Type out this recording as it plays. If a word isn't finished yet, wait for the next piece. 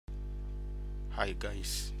Hi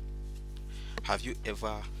guys, have you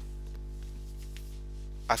ever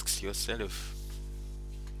asked yourself,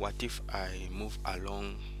 what if I move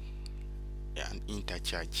along an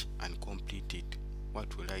interchange and complete it?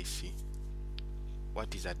 What will I see?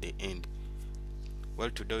 What is at the end? Well,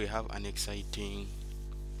 today we have an exciting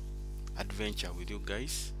adventure with you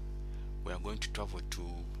guys. We are going to travel to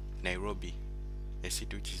Nairobi, a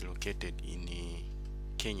city which is located in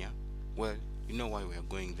Kenya. Well, you know why we are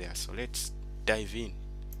going there, so let's dive in.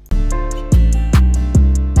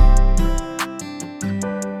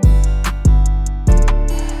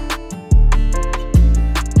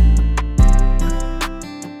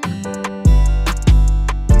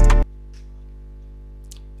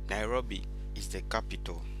 Nairobi is the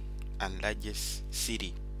capital and largest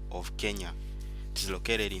city of Kenya. It is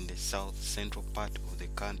located in the south central part of the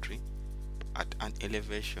country at an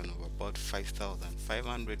elevation of about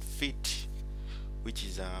 5,500 feet, which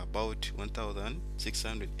is about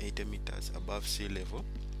 1,680 meters above sea level.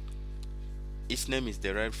 Its name is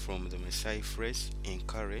derived from the Maasai phrase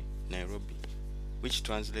Enkare Nairobi, which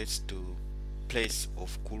translates to place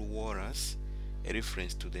of cool waters, a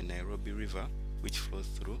reference to the Nairobi River which flows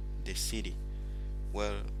through the city.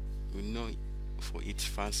 Well, we know for its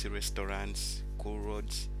fancy restaurants, cool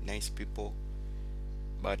roads, nice people,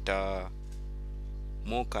 but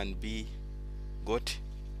more can be got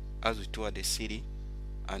as we tour the city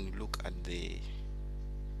and look at the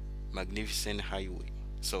magnificent highway.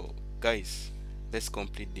 So guys, let's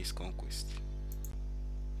complete this conquest.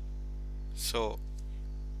 So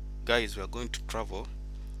guys, we are going to travel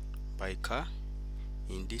by car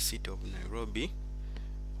in this city of Nairobi.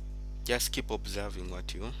 Just keep observing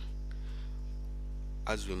what you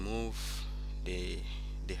as we move the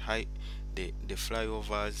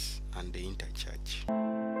flyovers and the interchange.